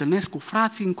să mă întâlnesc cu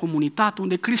frații în comunitate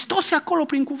unde Hristos e acolo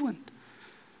prin cuvânt.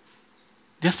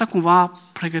 De asta cumva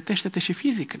pregătește-te și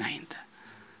fizic înainte.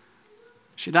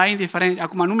 Și da, indiferent,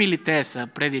 acum nu militez să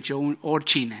predice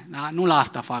oricine, da? Nu la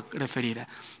asta fac referire,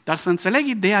 dar să înțeleg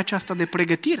ideea aceasta de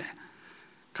pregătire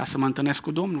ca să mă întâlnesc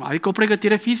cu Domnul, adică o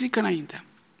pregătire fizică înainte.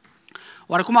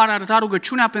 Oare cum ar arăta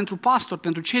rugăciunea pentru pastor,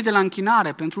 pentru cei de la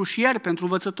închinare, pentru ușieri, pentru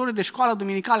învățătorii de școală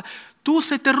duminicală? Tu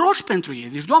să te rogi pentru ei,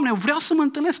 zici, Doamne, eu vreau să mă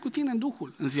întâlnesc cu tine în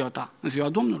Duhul în ziua ta, în ziua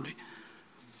Domnului.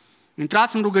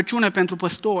 Intrați în rugăciune pentru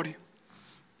păstori,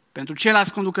 pentru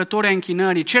ceilalți conducători ai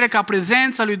închinării, cere ca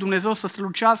prezența lui Dumnezeu să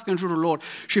strălucească în jurul lor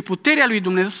și puterea lui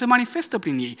Dumnezeu se manifestă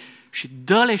prin ei și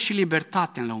dă-le și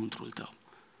libertate în lăuntrul tău.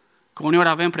 Că uneori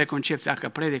avem preconcepția că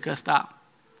predică ăsta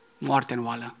moarte în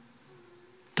oală.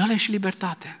 Dă-le și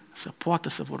libertate să poată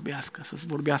să vorbească, să-ți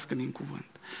vorbească din cuvânt.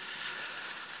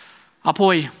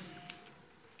 Apoi,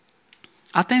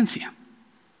 atenție!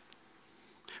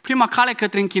 Prima cale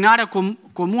către închinarea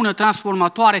comună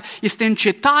transformatoare este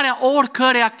încetarea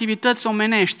oricărei activități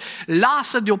omenești.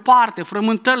 Lasă deoparte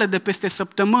frământările de peste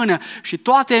săptămână și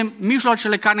toate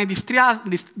mijloacele care ne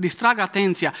distrag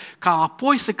atenția, ca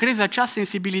apoi să creezi acea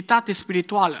sensibilitate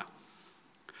spirituală.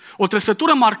 O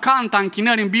trăsătură marcantă a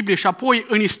închinării în Biblie și apoi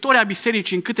în istoria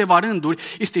bisericii în câteva rânduri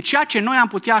este ceea ce noi am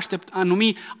putea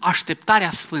numi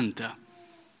așteptarea sfântă.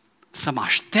 Să mă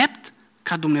aștept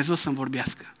ca Dumnezeu să-mi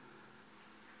vorbească.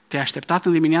 Te-ai așteptat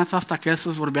în dimineața asta că El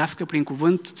să-ți vorbească prin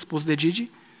cuvânt spus de Gigi?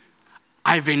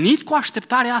 Ai venit cu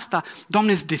așteptarea asta?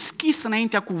 Doamne, îți deschis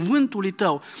înaintea cuvântului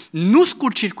Tău. Nu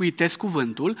scurt-circuitez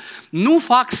cuvântul, nu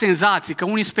fac senzații, că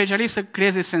unii specialiști să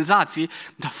creeze senzații,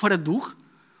 dar fără Duh.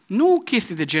 Nu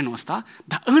chestii de genul ăsta,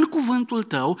 dar în cuvântul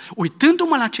Tău,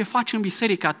 uitându-mă la ce faci în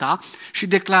biserica Ta și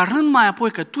declarând mai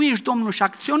apoi că Tu ești Domnul și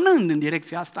acționând în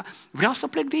direcția asta, vreau să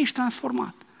plec de aici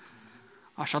transformat.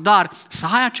 Așadar, să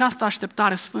ai această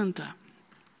așteptare sfântă.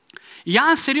 Ia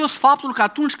în serios faptul că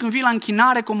atunci când vii la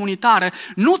închinare comunitară,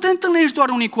 nu te întâlnești doar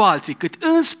unii cu alții, cât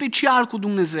în special cu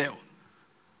Dumnezeu.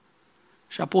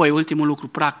 Și apoi, ultimul lucru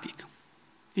practic,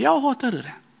 ia o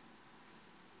hotărâre.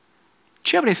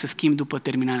 Ce vrei să schimbi după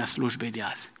terminarea slujbei de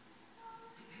azi?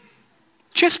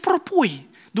 Ce-ți propui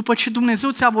după ce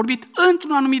Dumnezeu ți-a vorbit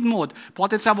într-un anumit mod?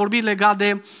 Poate ți-a vorbit legat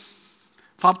de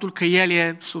faptul că El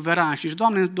e suveran și zici,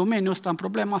 Doamne, în domeniul ăsta, în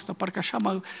problema asta, parcă așa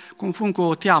mă confund cu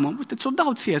o teamă. Uite, ți-o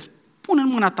dau ție, pun în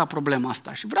mâna ta problema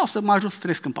asta și vreau să mă ajut să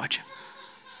trăiesc în pace.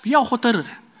 Ia o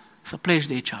hotărâre să pleci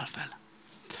de aici altfel.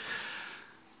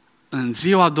 În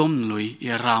ziua Domnului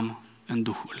eram în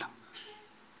Duhul.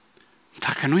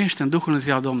 Dacă nu ești în Duhul în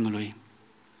ziua Domnului,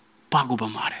 pagubă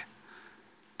mare.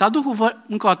 Dar Duhul,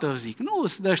 încă o dată zic, nu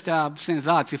sunt ăștia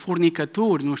senzații,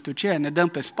 furnicături, nu știu ce, ne dăm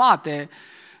pe spate,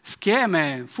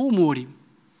 scheme, fumuri.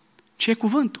 Ce e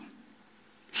cuvântul?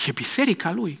 E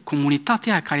biserica Lui,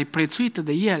 comunitatea aia care e prețuită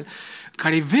de El,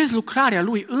 care vezi lucrarea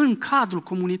Lui în cadrul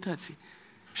comunității.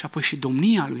 Și apoi și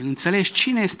domnia Lui, înțelegi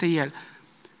cine este El.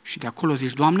 Și de acolo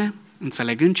zici, Doamne,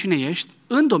 înțelegând cine ești,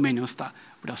 în domeniul ăsta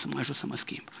vreau să mă ajut să mă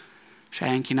schimb. Și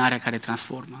aia e închinarea care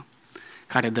transformă,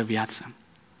 care dă viață.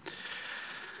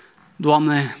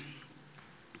 Doamne,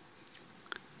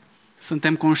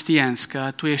 suntem conștienți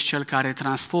că Tu ești Cel care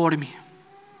transformi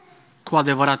cu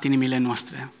adevărat inimile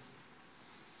noastre.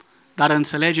 Dar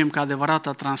înțelegem că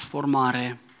adevărata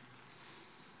transformare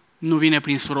nu vine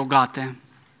prin surogate,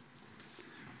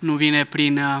 nu vine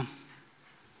prin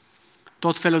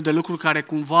tot felul de lucruri care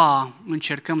cumva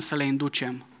încercăm să le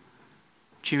inducem,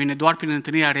 ci vine doar prin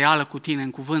întâlnirea reală cu Tine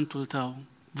în cuvântul Tău,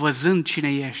 văzând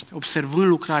cine ești, observând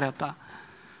lucrarea Ta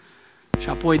și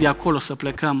apoi de acolo să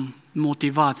plecăm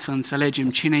motivați să înțelegem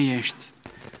cine ești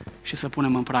și să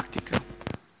punem în practică.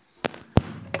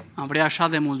 Am vrea așa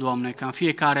de mult, Doamne, ca în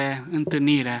fiecare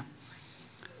întâlnire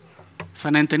să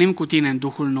ne întâlnim cu Tine în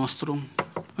Duhul nostru,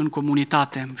 în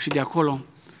comunitate și de acolo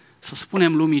să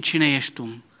spunem lumii cine ești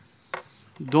Tu,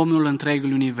 Domnul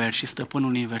întregului univers și stăpânul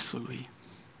universului,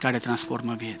 care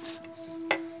transformă vieți.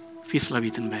 Fii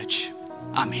slăvit în veci.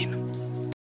 Amin.